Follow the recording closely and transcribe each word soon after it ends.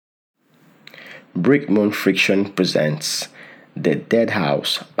Brickmoon Friction presents The Dead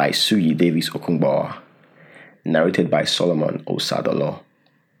House by Suyi Davis Okungboa, narrated by Solomon Osadolo.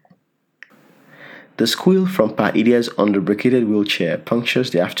 The squeal from Pa Idia's unlubricated wheelchair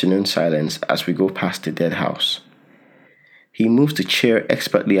punctures the afternoon silence as we go past the dead house. He moves the chair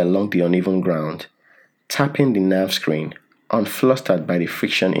expertly along the uneven ground, tapping the nav screen, unflustered by the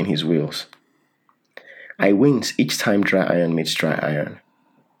friction in his wheels. I wince each time dry iron meets dry iron.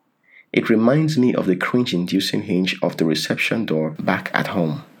 It reminds me of the cringe-inducing hinge of the reception door back at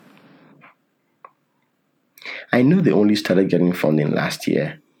home. I know they only started getting funding last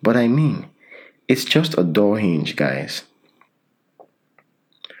year, but it's just a door hinge, guys.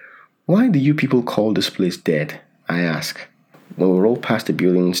 Why do you people call this place dead? I ask, when we roll past the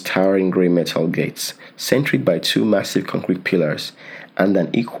building's towering grey metal gates, centered by two massive concrete pillars and an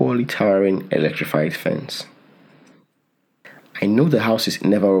equally towering electrified fence. I know the house is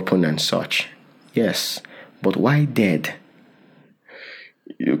never open and such. Yes, but why dead?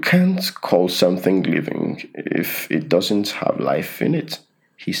 You can't call something living if it doesn't have life in it,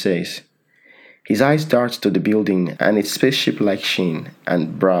 he says. His eyes dart to the building and its spaceship-like sheen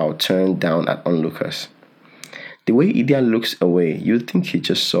and brow turned down at onlookers. The way Idian looks away, you'd think he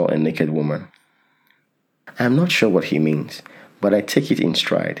just saw a naked woman. I'm not sure what he means, but I take it in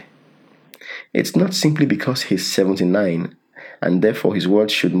stride. It's not simply because he's 79 and therefore his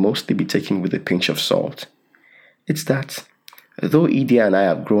words should mostly be taken with a pinch of salt. It's that, though Idia and I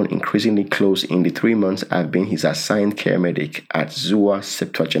have grown increasingly close in the 3 months I've been his assigned care medic at Zua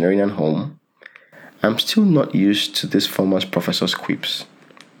Septuagenarian Home, I'm still not used to this former professor's quips.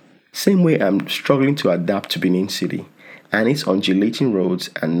 Same way I'm struggling to adapt to Benin City and its undulating roads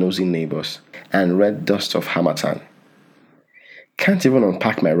and nosy neighbors and red dust of Hamatan. Can't even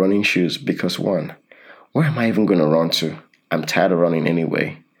unpack my running shoes because 1, where am I even going to run to? I'm tired of running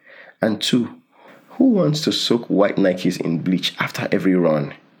anyway. And 2, who wants to soak white Nikes in bleach after every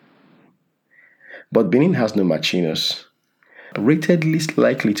run? But Benin has no Machinos. Rated least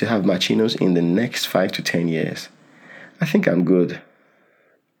likely to have Machinos in the next 5 to 10 years. I think I'm good.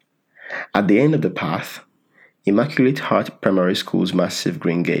 At the end of the path, Immaculate Heart Primary School's massive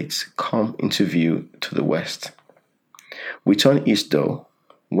green gates come into view to the west. We turn east though,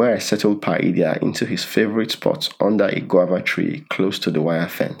 where I settled Pa Idia into his favorite spot under a guava tree close to the wire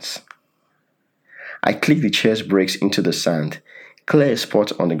fence. I click the chair's brakes into the sand, clear a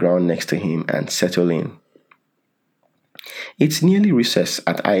spot on the ground next to him and settle in. It's nearly recess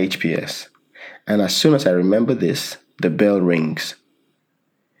at IHPS, and as soon as I remember this, the bell rings.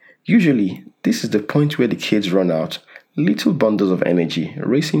 Usually, this is the point where the kids run out, little bundles of energy,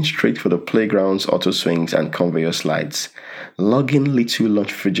 racing straight for the playground's auto swings and conveyor slides, lugging little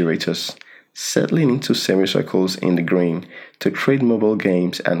lunch refrigerators, settling into semicircles in the green to trade mobile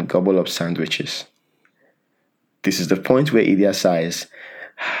games and gobble up sandwiches. This is the point where Idia sighs,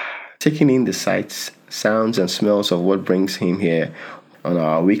 taking in the sights, sounds and smells of what brings him here on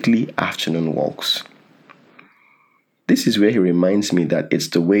our weekly afternoon walks. This is where he reminds me that it's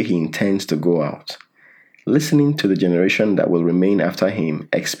the way he intends to go out, listening to the generation that will remain after him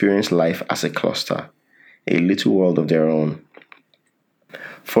experience life as a cluster, a little world of their own.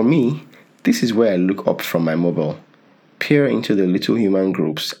 For me, this is where I look up from my mobile, peer into the little human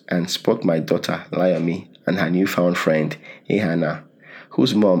groups and spot my daughter, Layomi, and her newfound friend, Ehana,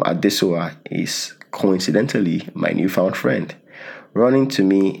 whose mom, Adesoa, is coincidentally my newfound friend, running to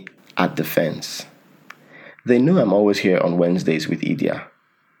me at the fence. They know I'm always here on Wednesdays with Idia.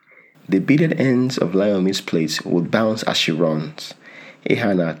 The beaded ends of Layomi's plates would bounce as she runs,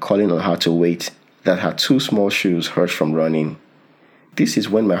 Ehana calling on her to wait that her 2 small shoes hurt from running. This is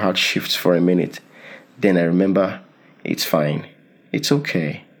when my heart shifts for a minute. Then I remember, it's fine. It's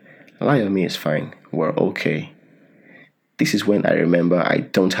okay. Layomi is fine. We're okay. This is when I remember I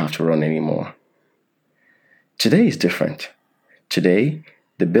don't have to run anymore. Today is different. Today,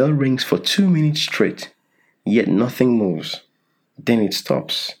 the bell rings for 2 minutes straight, yet nothing moves. Then it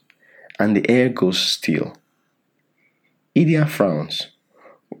stops, and the air goes still. Idia frowns.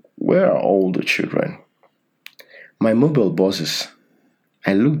 Where are all the children? My mobile buzzes.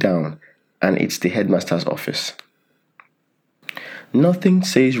 I look down, and it's the headmaster's office. Nothing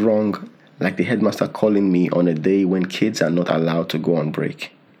says wrong like the headmaster calling me on a day when kids are not allowed to go on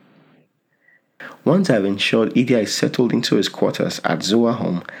break. Once I've ensured Idia is settled into his quarters at Zua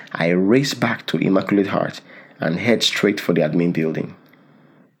Home, I race back to Immaculate Heart and head straight for the admin building.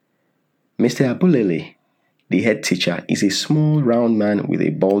 Mr. Abulele, the head teacher, is a small round man with a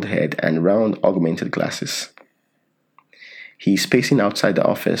bald head and round augmented glasses. He is pacing outside the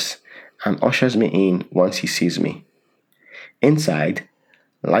office and ushers me in once he sees me. Inside,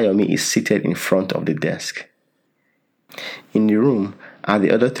 Layomi is seated in front of the desk. In the room are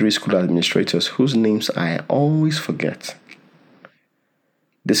the other three school administrators whose names I always forget.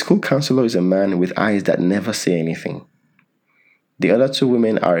 The school counselor is a man with eyes that never say anything. The other two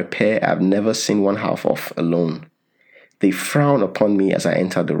women are a pair I've never seen one half of alone. They frown upon me as I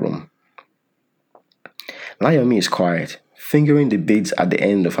enter the room. Layomi is quiet, fingering the beads at the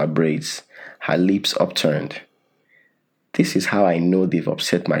end of her braids, her lips upturned. This is how I know they've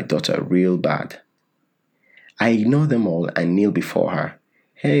upset my daughter real bad. I ignore them all and kneel before her.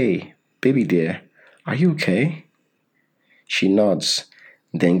 Hey, baby dear, are you okay? She nods,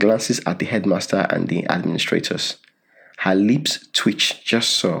 then glances at the headmaster and the administrators. Her lips twitch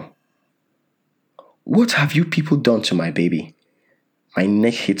just so. What have you people done to my baby? My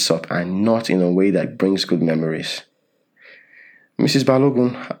neck heats up and not in a way that brings good memories. Mrs.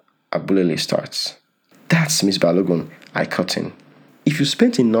 Balogun, Abulele starts. That's Miss Balogun, I cut in. If you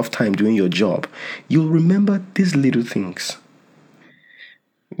spent enough time doing your job, you'll remember these little things.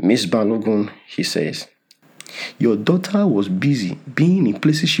 Miss Balogun, he says, your daughter was busy being in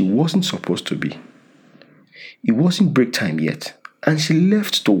places she wasn't supposed to be. It wasn't break time yet, and she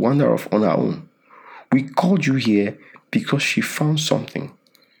left to wander off on her own. We called you here because she found something.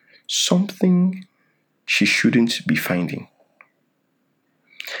 Something she shouldn't be finding.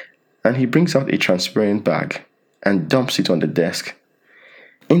 And he brings out a transparent bag and dumps it on the desk.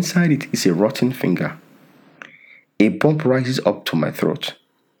 Inside it is a rotten finger. A bump rises up to my throat.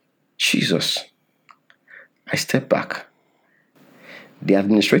 Jesus. I step back. The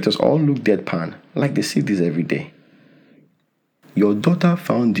administrators all look deadpan, like they see this every day. Your daughter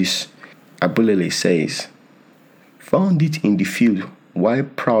found this, Abulele says. Found it in the field while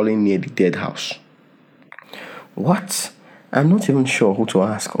prowling near the dead house. What? I'm not even sure who to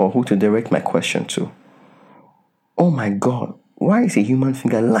ask or who to direct my question to. Oh my God, why is a human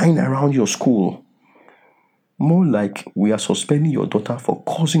finger lying around your school? More like we are suspending your daughter for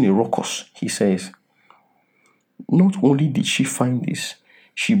causing a ruckus, he says. Not only did she find this,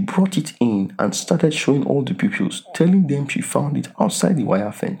 she brought it in and started showing all the pupils, telling them she found it outside the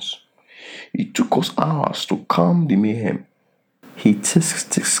wire fence. It took us hours to calm the mayhem. He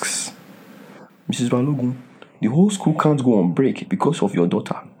tisks. Mrs. Balogun, the whole school can't go on break because of your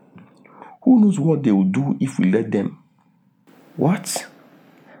daughter. Who knows what they will do if we let them? What?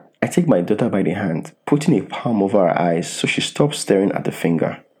 I take my daughter by the hand, putting a palm over her eyes so she stops staring at the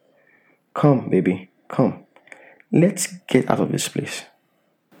finger. Come, baby, come. Let's get out of this place.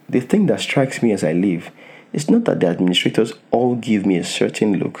 The thing that strikes me as I leave is not that the administrators all give me a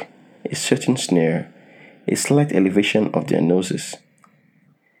certain look, a certain sneer, a slight elevation of their noses.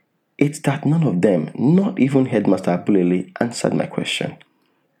 It's that none of them, not even Headmaster Abulele, answered my question.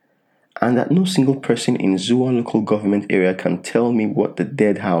 And that no single person in Zua local government area can tell me what the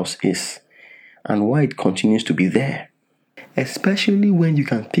dead house is and why it continues to be there. Especially when you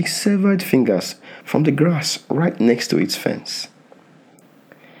can pick severed fingers from the grass right next to its fence.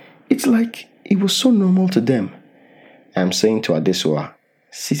 It's like it was so normal to them, I'm saying to Adesua,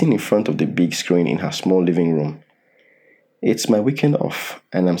 sitting in front of the big screen in her small living room. It's my weekend off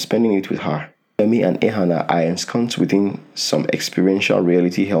and I'm spending it with her. Femi and Ehana are ensconced within some experiential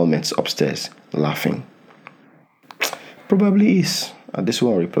reality helmets upstairs, laughing. Probably is,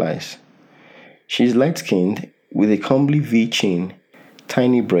 Adesua replies. She's light-skinned, with a comely V chin,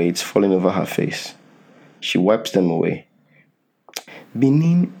 tiny braids falling over her face. She wipes them away.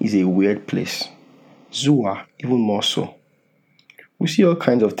 Benin is a weird place. Zua even more so. We see all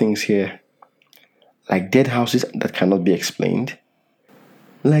kinds of things here. Like dead houses that cannot be explained.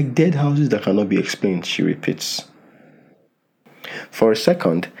 Like dead houses that cannot be explained, she repeats. For a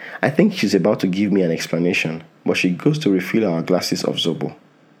second, I think she's about to give me an explanation, but she goes to refill our glasses of Zobo.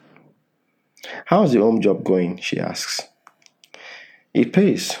 How's the home job going? She asks. It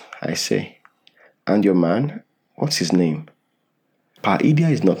pays, I say. And your man? What's his name? Pa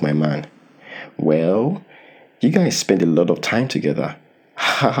Idia is not my man. Well, you guys spend a lot of time together.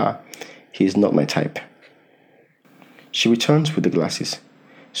 Haha, he's not my type. She returns with the glasses.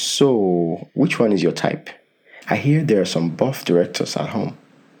 So, which one is your type? I hear there are some buff directors at home.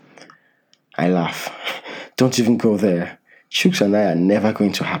 I laugh. Don't even go there. Chooks and I are never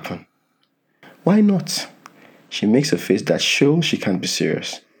going to happen. Why not? She makes a face that shows she can't be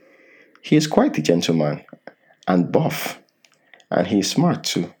serious. He is quite a gentleman. And buff. And he is smart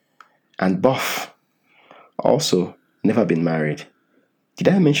too. And buff. Also, never been married. Did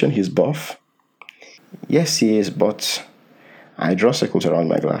I mention he's buff? Yes, he is, but... I draw circles around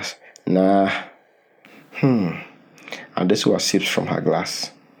my glass. Nah. Adesua sips from her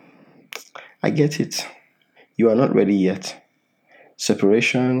glass. I get it. You are not ready yet.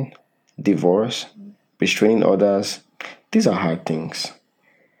 Separation, divorce, restraining others, these are hard things,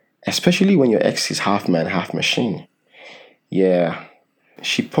 especially when your ex is half man, half machine. Yeah,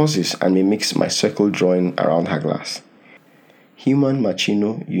 she pauses and mimics my circle drawing around her glass. Human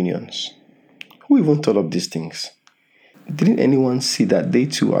machino unions. Who even thought of these things? Didn't anyone see that they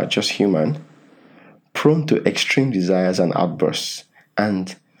too are just human, prone to extreme desires and outbursts,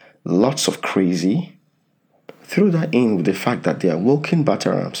 and lots of crazy? Throw that in with the fact that they are walking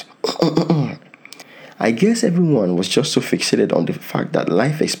batterams. I guess everyone was just so fixated on the fact that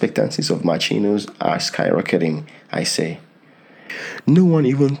life expectancies of machinos are skyrocketing, I say. No one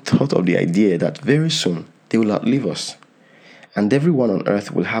even thought of the idea that very soon they will outlive us, and everyone on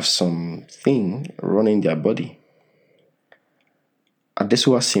earth will have something running their body.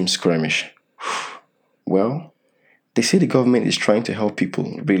 Adesua seems squirmish. Well, they say the government is trying to help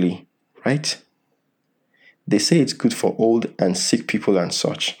people, really, right? They say it's good for old and sick people and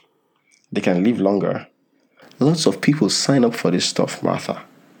such. They can live longer. Lots of people sign up for this stuff, Martha.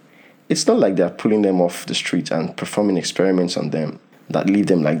 It's not like they're pulling them off the street and performing experiments on them that leave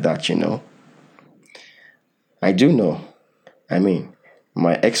them like that. I do know. I mean,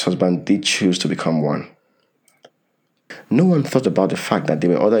 my ex-husband did choose to become one. No one thought about the fact that there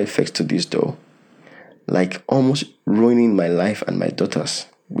were other effects to this though, like almost ruining my life and my daughter's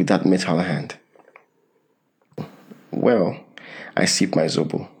with that metal hand. Well, I sip my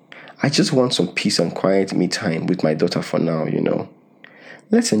zobo. I just want some peace and quiet me time with my daughter for now.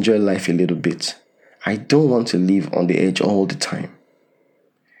 Let's enjoy life a little bit. I don't want to live on the edge all the time.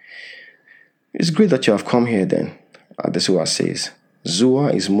 It's great that you have come here then, Adesua says.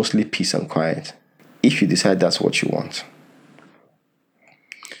 Zua is mostly peace and quiet, if you decide that's what you want.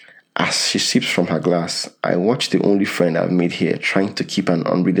 As she sips from her glass, I watch the only friend I've made here trying to keep an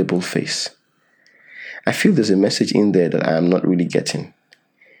unreadable face. I feel there's a message in there that I am not really getting.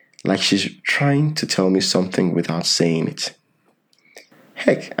 Like she's trying to tell me something without saying it.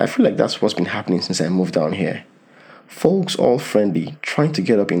 Heck, I feel like that's what's been happening since I moved down here. Folks all friendly, trying to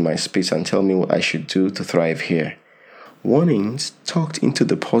get up in my space and tell me what I should do to thrive here. Warnings tucked into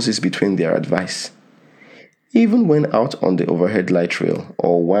the pauses between their advice. Even when out on the overhead light rail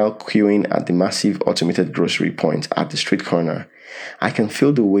or while queuing at the massive automated grocery point at the street corner, I can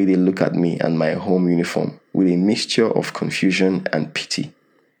feel the way they look at me and my home uniform with a mixture of confusion and pity.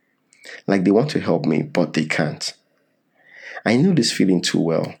 Like they want to help me, but they can't. I know this feeling too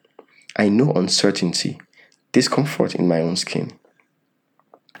well. I know uncertainty, discomfort in my own skin.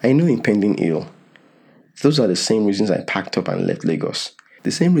 I know impending ill. Those are the same reasons I packed up and left Lagos.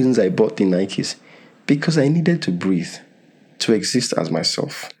 The same reasons I bought the Nikes. Because I needed to breathe, to exist as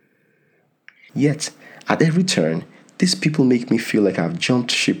myself. Yet, at every turn, these people make me feel like I've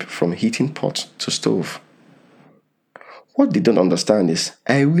jumped ship from heating pot to stove. What they don't understand is,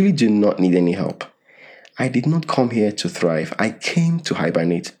 I really do not need any help. I did not come here to thrive. I came to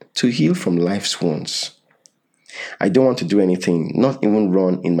hibernate, to heal from life's wounds. I don't want to do anything, not even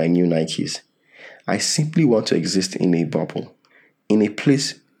run in my new Nikes. I simply want to exist in a bubble, in a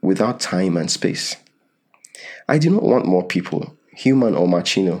place without time and space. I do not want more people, human or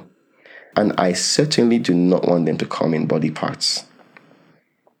machino, and I certainly do not want them to come in body parts.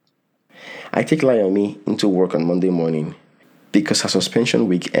 I take Layomi into work on Monday morning because her suspension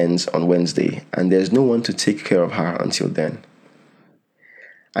week ends on Wednesday and there's no one to take care of her until then.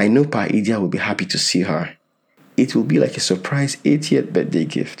 I know Pa Idia will be happy to see her. It will be like a surprise 80th birthday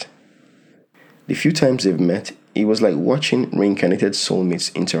gift. The few times they've met, it was like watching reincarnated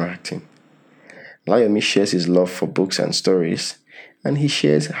soulmates interacting. Layomi shares his love for books and stories, and he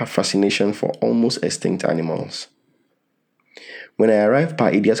shares her fascination for almost extinct animals. When I arrive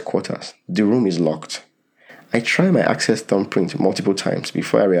by Idiot's quarters, the room is locked. I try my access thumbprint multiple times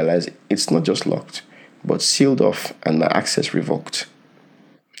before I realize it's not just locked, but sealed off and my access revoked.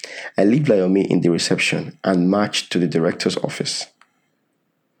 I leave Layomi in the reception and march to the director's office.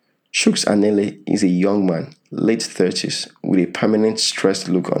 Chuks Anele is a young man, late 30s, with a permanent stressed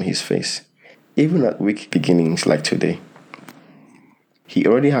look on his face, even at week beginnings like today. He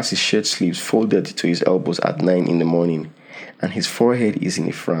already has his shirt sleeves folded to his elbows at 9 in the morning, and his forehead is in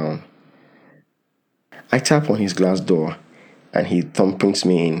a frown. I tap on his glass door, and he thumbprints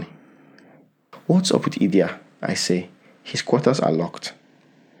me in. "What's up with Idia?" I say. "His quarters are locked."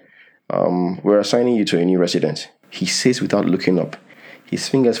 We're assigning you to a new resident," he says without looking up, his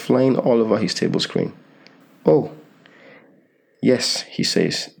fingers flying all over his table screen. "Oh, yes," he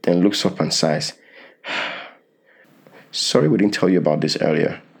says, then looks up and sighs. "Sorry we didn't tell you about this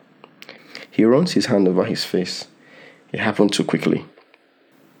earlier." He runs his hand over his face. It happened too quickly.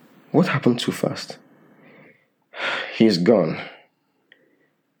 What happened too fast? He's gone.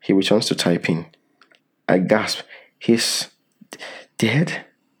 He returns to typing. I gasp. He's dead?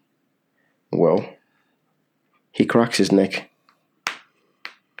 Well, he cracks his neck.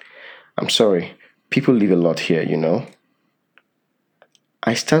 I'm sorry. People live a lot here, you know.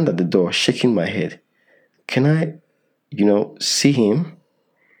 I stand at the door, shaking my head. Can I, see him?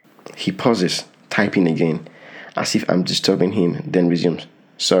 He pauses, typing again, as if I'm disturbing him, then resumes.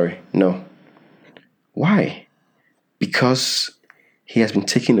 Sorry, no. Why? Because he has been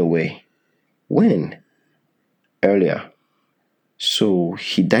taken away. When? Earlier. So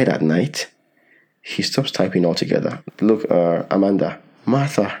he died at night? He stops typing altogether. Look, Amanda.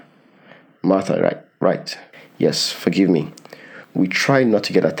 Martha. Martha, right. Yes, forgive me. We try not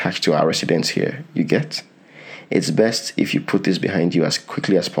to get attached to our residence here, you get? It's best if you put this behind you as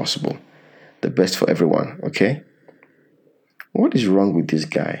quickly as possible. The best for everyone, okay? What is wrong with this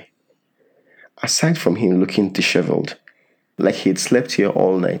guy? Aside from him looking disheveled, like he'd slept here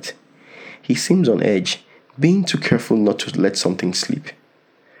all night, he seems on edge, being too careful not to let something slip.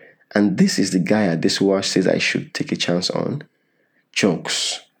 And this is the guy Adesua says I should take a chance on?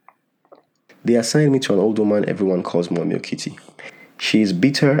 Jokes. They assigned me to an old woman everyone calls Mommy Okiti. She is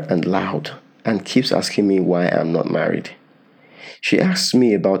bitter and loud and keeps asking me why I'm not married. She asks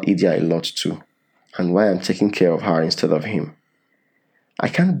me about Idia a lot too, and why I'm taking care of her instead of him. I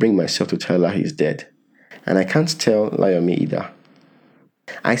can't bring myself to tell her he's dead, and I can't tell Layomi either.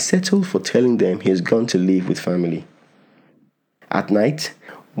 I settled for telling them he's gone to live with family. At night,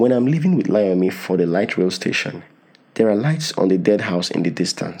 when I'm leaving with Layomi for the light rail station, there are lights on the dead house in the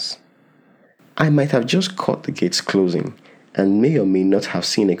distance. I might have just caught the gates closing and may or may not have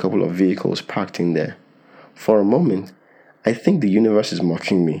seen a couple of vehicles parked in there. For a moment, I think the universe is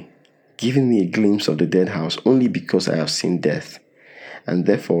mocking me, giving me a glimpse of the dead house only because I have seen death, and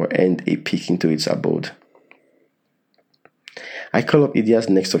therefore earned a peek into its abode. I call up Idia's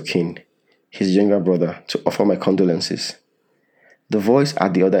next of kin, his younger brother, to offer my condolences. The voice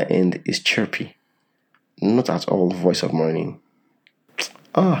at the other end is chirpy, not at all the voice of mourning.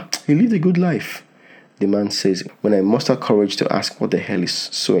 Ah, he lived a good life, the man says when I muster courage to ask what the hell is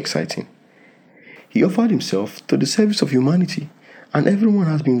so exciting. He offered himself to the service of humanity, and everyone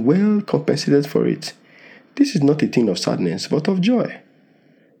has been well compensated for it. This is not a thing of sadness, but of joy.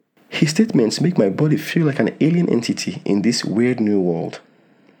 His statements make my body feel like an alien entity in this weird new world.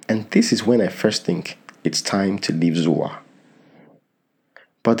 And this is when I first think it's time to leave Zua.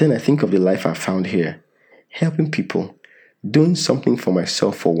 But then I think of the life I found here, helping people, doing something for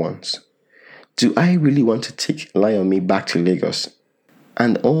myself for once. Do I really want to take Layomi back to Lagos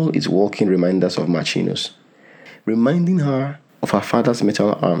and all its walking reminders of Machinos, reminding her of her father's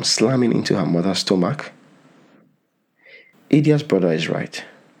metal arm slamming into her mother's stomach? Idia's brother is right.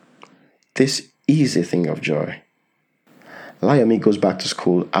 This is a thing of joy. Layomi goes back to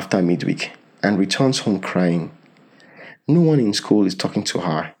school after midweek and returns home crying. No one in school is talking to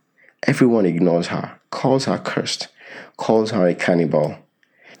her. Everyone ignores her, calls her cursed, calls her a cannibal.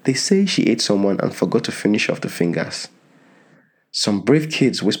 They say she ate someone and forgot to finish off the fingers. Some brave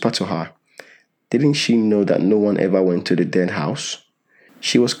kids whisper to her, didn't she know that no one ever went to the dead house?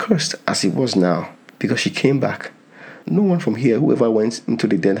 She was cursed as it was now because she came back. No one from here who ever went into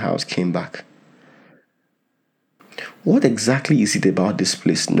the dead house came back. What exactly is it about this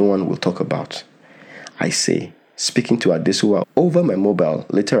place no one will talk about? I say, speaking to Adesua over my mobile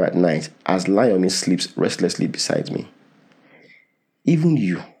later at night as Layomi sleeps restlessly beside me. Even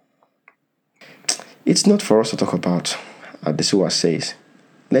you. It's not for us to talk about, Adesua says.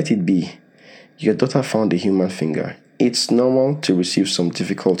 Let it be. Your daughter found a human finger. It's normal to receive some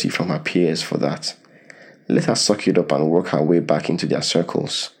difficulty from her peers for that. Let her suck it up and work her way back into their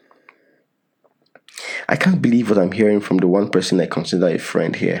circles. I can't believe what I'm hearing from the one person I consider a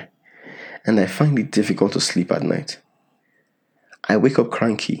friend here, and I find it difficult to sleep at night. I wake up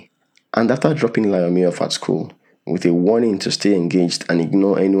cranky, and after dropping Layomi off at school with a warning to stay engaged and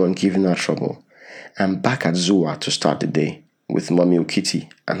ignore anyone giving her trouble, I'm back at Zua to start the day with Mommy Okiti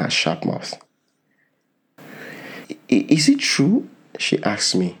and her sharp mouth. Is it true? She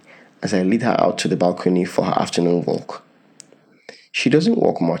asks me as I lead her out to the balcony for her afternoon walk. She doesn't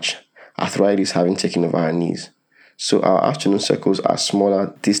walk much, arthritis having taken over her knees, so our afternoon circles are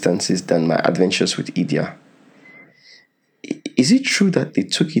smaller distances than my adventures with Idia. Is it true that they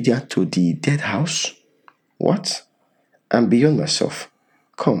took Idia to the dead house? What? I'm beyond myself.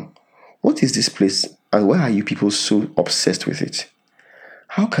 Come, what is this place and why are you people so obsessed with it?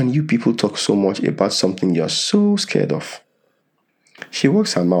 How can you people talk so much about something you're so scared of? She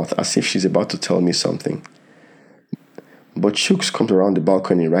works her mouth as if she's about to tell me something. But Chooks comes around the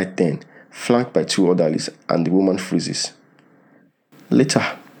balcony right then, flanked by two orderlies, and the woman freezes.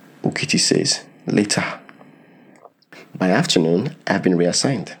 Later, Okiti says. Later. By afternoon, I have been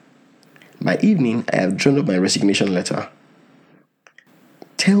reassigned. By evening, I have drawn up my resignation letter.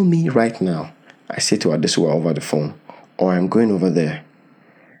 Tell me right now, I say to Adesua over the phone, or I'm going over there.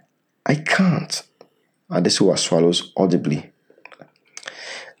 I can't. Adesua swallows audibly.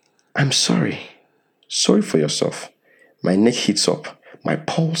 I'm sorry. Sorry for yourself. My neck heats up, my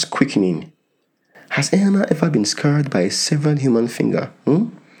pulse quickening. Has Ehana ever been scarred by a severed human finger?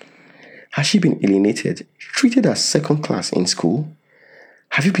 Has she been alienated, treated as second class in school?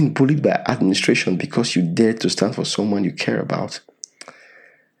 Have you been bullied by administration because you dared to stand for someone you care about?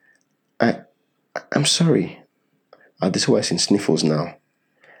 I'm sorry. Adesua is in sniffles now.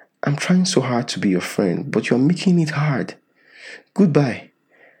 I'm trying so hard to be your friend, but you're making it hard. Goodbye.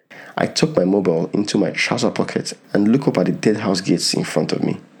 I tuck my mobile into my trouser pocket and look up at the dead house gates in front of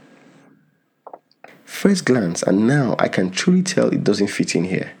me. First glance, and now I can truly tell it doesn't fit in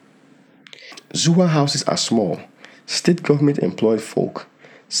here. Zua houses are small, state government employed folk,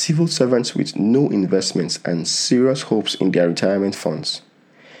 civil servants with no investments and serious hopes in their retirement funds.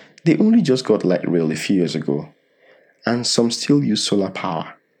 They only just got light rail a few years ago, and some still use solar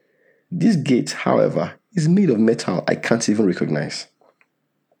power. This gate, however, is made of metal I can't even recognize.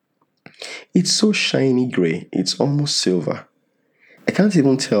 It's so shiny grey, it's almost silver. I can't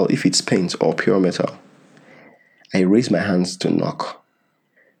even tell if it's paint or pure metal. I raise my hands to knock.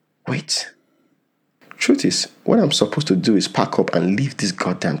 Wait. Truth is, what I'm supposed to do is pack up and leave this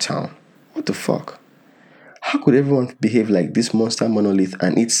goddamn town. What the fuck? How could everyone behave like this monster monolith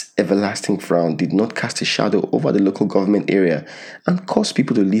and its everlasting frown did not cast a shadow over the local government area and cause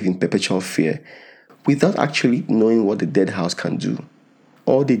people to live in perpetual fear without actually knowing what the dead house can do?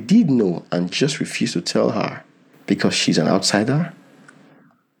 Or they did know and just refused to tell her because she's an outsider?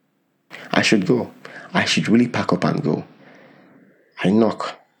 I should go. I should really pack up and go. I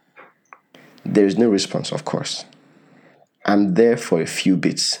knock. There is no response, of course. I'm there for a few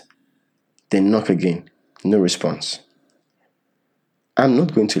bits. Then knock again. No response. I'm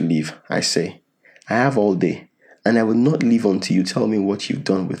not going to leave, I say. I have all day, and I will not leave until you tell me what you've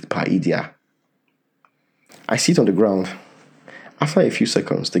done with Paidia. I sit on the ground. After a few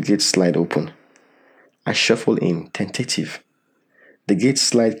seconds, the gates slide open. I shuffle in, tentative. The gates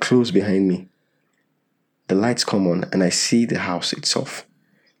slide close behind me. The lights come on, and I see the house itself.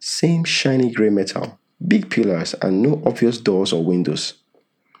 Same shiny grey metal, big pillars, and no obvious doors or windows.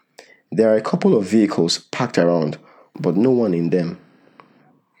 There are a couple of vehicles parked around, but no one in them.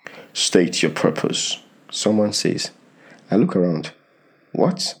 State your purpose, someone says. I look around.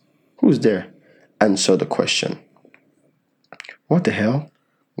 What? Who's there? Answer the question. What the hell?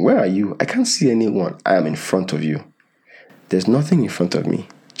 Where are you? I can't see anyone. I am in front of you. There's nothing in front of me,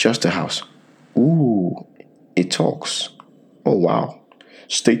 just a house. Ooh, it talks. Oh wow.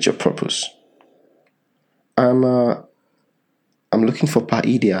 State your purpose. I'm looking for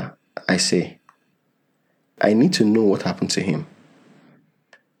Paidia, I say. I need to know what happened to him.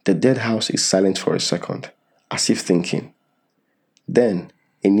 The dead house is silent for a second, as if thinking. Then,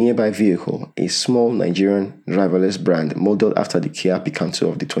 a nearby vehicle, a small Nigerian driverless brand modeled after the Kia Picanto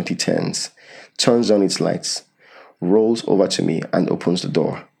of the 2010s, turns on its lights, rolls over to me and opens the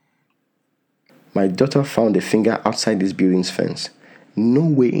door. My daughter found a finger outside this building's fence. No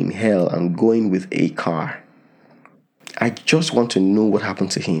way in hell I'm going with a car. I just want to know what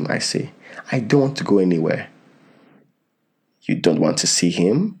happened to him, I say. I don't want to go anywhere. You don't want to see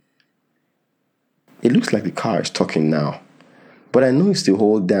him? It looks like the car is talking now. But I know it's the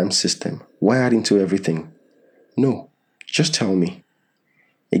whole damn system, wired into everything. No, just tell me.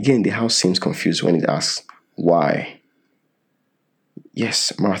 Again, the house seems confused when it asks, why?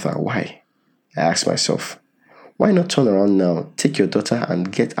 Yes, Martha, why? I ask myself. Why not turn around now, take your daughter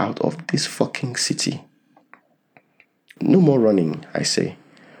and get out of this fucking city? No more running, I say.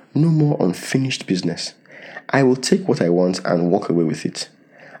 No more unfinished business. I will take what I want and walk away with it.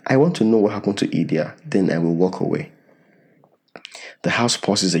 I want to know what happened to Idia, then I will walk away. The house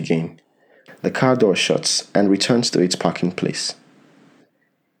pauses again. The car door shuts and returns to its parking place.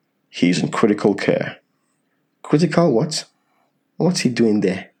 He is in critical care. Critical what? What's he doing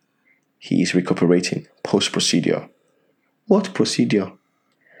there? He is recuperating, post-procedure. What procedure?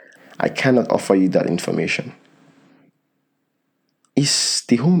 I cannot offer you that information. Is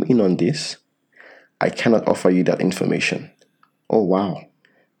the home in on this? I cannot offer you that information. Oh wow.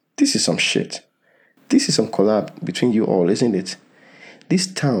 This is some shit. This is some collab between you all, isn't it? This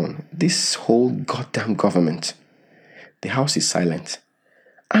town, this whole goddamn government. The house is silent.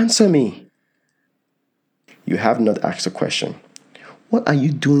 Answer me. You have not asked a question. What are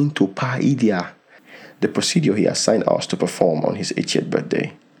you doing to Paidia? The procedure he assigned us to perform on his 80th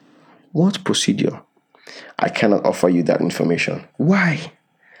birthday. What procedure? I cannot offer you that information. Why?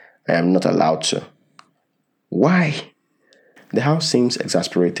 I am not allowed to. Why? The House seems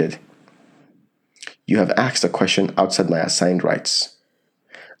exasperated. You have asked a question outside my assigned rights.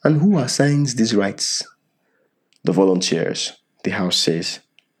 And who assigns these rights? The volunteers, the House says.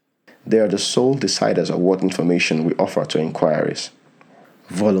 They are the sole deciders of what information we offer to inquiries.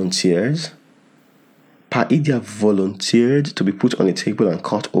 Volunteers? Pa Idia volunteered to be put on a table and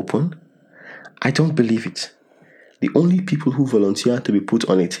cut open? I don't believe it. The only people who volunteer to be put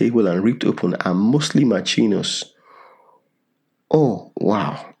on a table and ripped open are mostly machinos. Oh,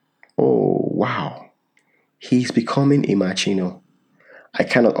 wow. Oh, wow. He's becoming a machino. I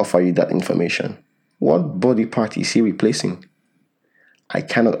cannot offer you that information. What body part is he replacing? I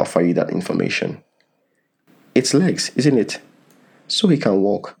cannot offer you that information. It's legs, isn't it? So he can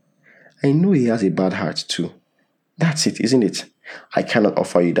walk. I know he has a bad heart too. That's it, isn't it? I cannot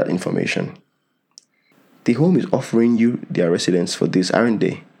offer you that information. The home is offering you their residence for this, aren't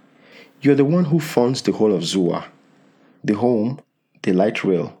they? You're the one who funds the whole of ZUA. The home, the light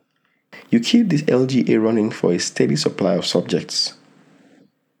rail. You keep this LGA running for a steady supply of subjects.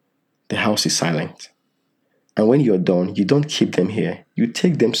 The House is silent. And when you're done, you don't keep them here. You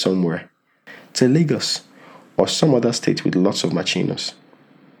take them somewhere. To Lagos or some other state with lots of machinos.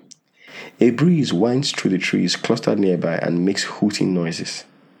 A breeze winds through the trees clustered nearby and makes hooting noises.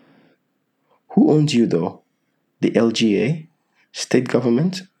 Who owns you though? The LGA? State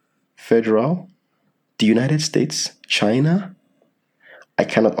government? Federal? The United States? China? I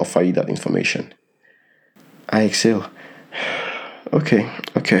cannot offer you that information. I exhale. Okay.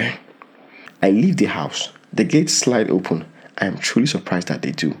 I leave the house. The gates slide open. I am truly surprised that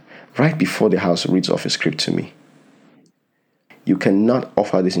they do, right before the House reads off a script to me. You cannot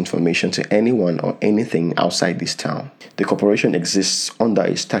offer this information to anyone or anything outside this town. The corporation exists under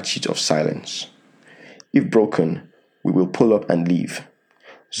a statute of silence. If broken, we will pull up and leave.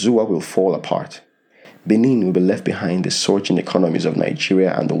 ZUA will fall apart. Benin will be left behind the surging economies of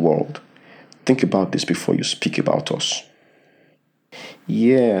Nigeria and the world. Think about this before you speak about us.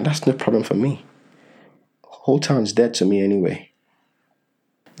 Yeah, that's no problem for me. Whole town's dead to me anyway.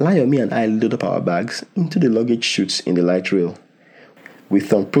 Layomi and I load up our bags into the luggage chutes in the light rail. We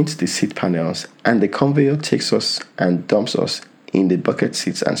thumbprint the seat panels and the conveyor takes us and dumps us in the bucket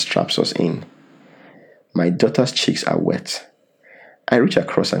seats and straps us in. My daughter's cheeks are wet. I reach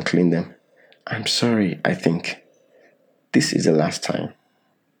across and clean them. I'm sorry, I think. This is the last time.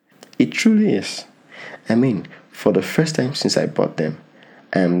 It truly is. I mean, for the first time since I bought them,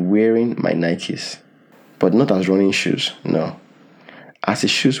 I am wearing my Nikes. But not as running shoes, no. As the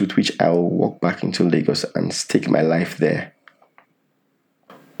shoes with which I will walk back into Lagos and stake my life there.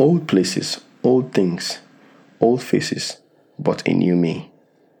 Old places, old things, old faces, but a new me.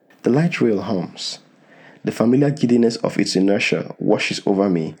 The light rail hums. The familiar giddiness of its inertia washes over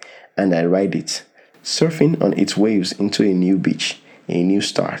me, and I ride it, surfing on its waves into a new beach, a new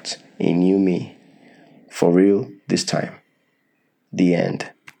start, a new me. For real this time. The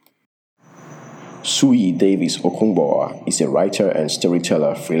end. Suyi Davis Okungboa is a writer and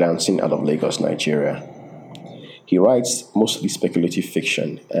storyteller freelancing out of Lagos, Nigeria. He writes mostly speculative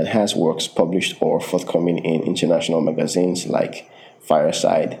fiction and has works published or forthcoming in international magazines like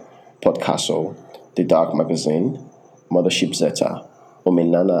Fireside, Podcasto, The Dark Magazine, Mothership Zeta,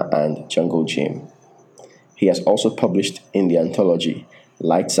 Omenana, and Jungle Gym. He has also published in the anthology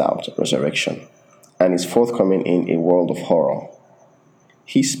Lights Out Resurrection and is forthcoming in A World of Horror.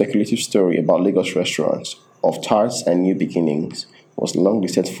 His speculative story about Lagos restaurants, Of Tarts and New Beginnings, was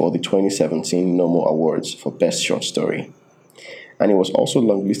longlisted for the 2017 Nomo Awards for Best Short Story. And it was also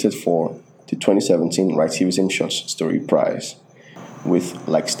longlisted for the 2017 Wrightivism Short Story Prize, with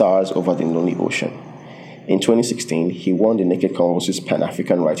Like Stars Over the Lonely Ocean. In 2016, he won the Naked Converses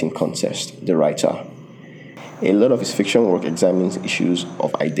Pan-African Writing Contest, The Writer. A lot of his fiction work examines issues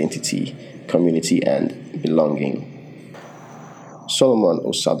of identity, community, and belonging. Solomon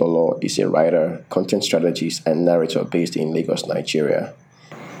Osadolo is a writer, content strategist, and narrator based in Lagos, Nigeria.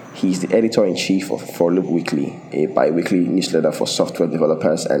 He is the editor-in-chief of For Loop Weekly, a bi-weekly newsletter for software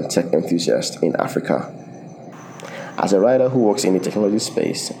developers and tech enthusiasts in Africa. As a writer who works in the technology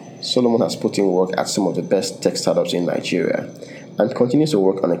space, Solomon has put in work at some of the best tech startups in Nigeria and continues to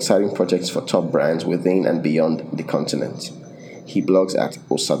work on exciting projects for top brands within and beyond the continent. He blogs at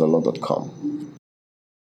osadolo.com.